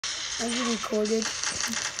Are you recorded?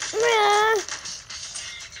 Yeah.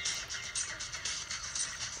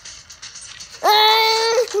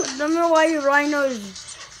 I don't know why you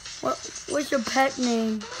rhinos. What's your pet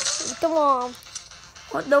name? Come on.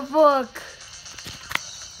 What the fuck?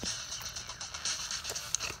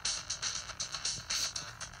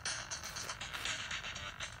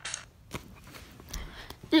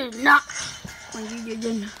 Dude, not. What are you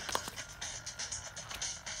doing?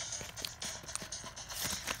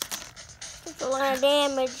 It's a lot of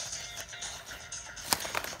damage.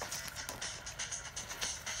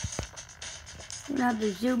 I'm gonna have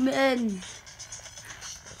to zoom in.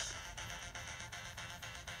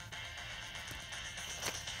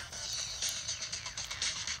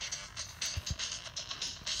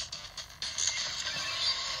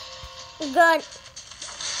 Good.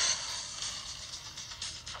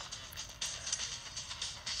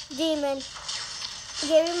 Demon.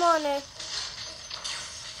 Give him honor.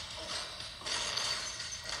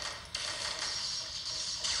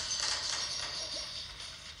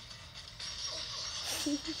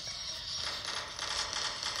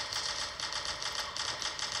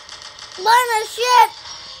 Lana, shit!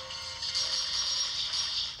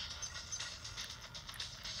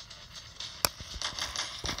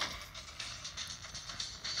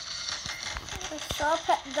 I saw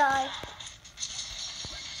Pet die.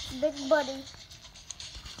 Big buddy.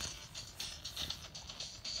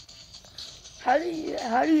 How do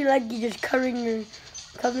you like you just covering your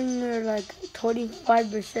like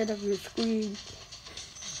 25% of your screen?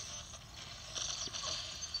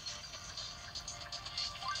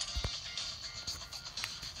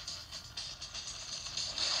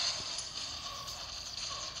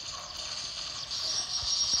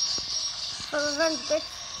 Run, bitch.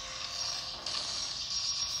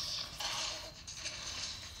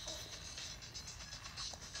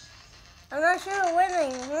 I'm not sure we're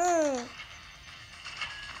winning.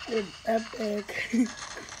 It's epic.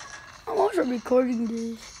 I'm also recording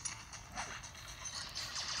this.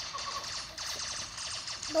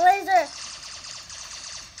 Blazer.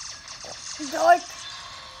 Dork.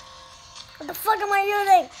 What the fuck am I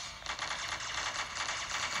using?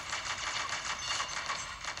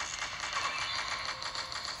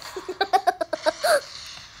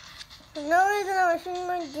 No reason I was shooting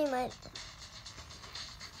my teammate.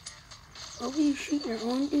 Why will you shoot your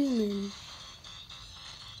own demon?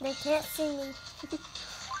 They can't see me.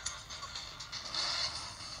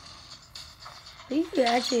 You could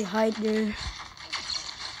actually hide there.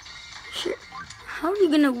 Shit. How are you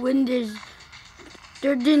gonna win this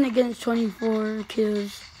 13 against 24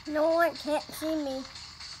 kills? No one can't see me.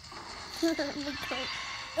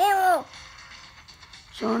 Ammo!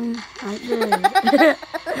 Son, right there.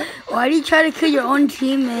 Why do you try to kill your own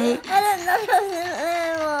teammate? I didn't know there was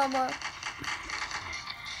an ammo.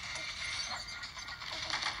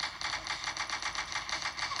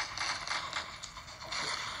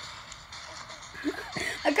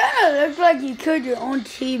 I kind of look like you killed your own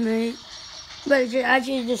teammate, but it's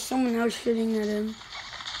actually just someone else shooting at him.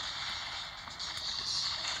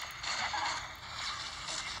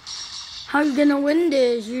 How are you gonna win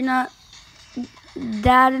this? You're not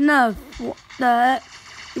that enough. What the heck?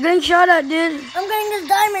 You're getting shot at, dude. I'm getting this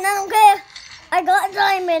diamond. I don't care. I got a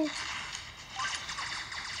diamond.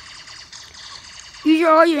 Use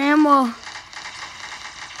all your ammo.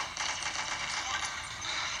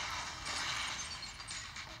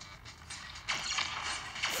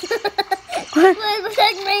 Please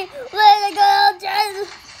protect me. Please, I got all chances.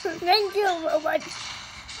 Thank you so much.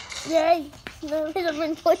 Yay. No, he's a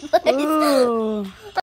win point, please. Ooh.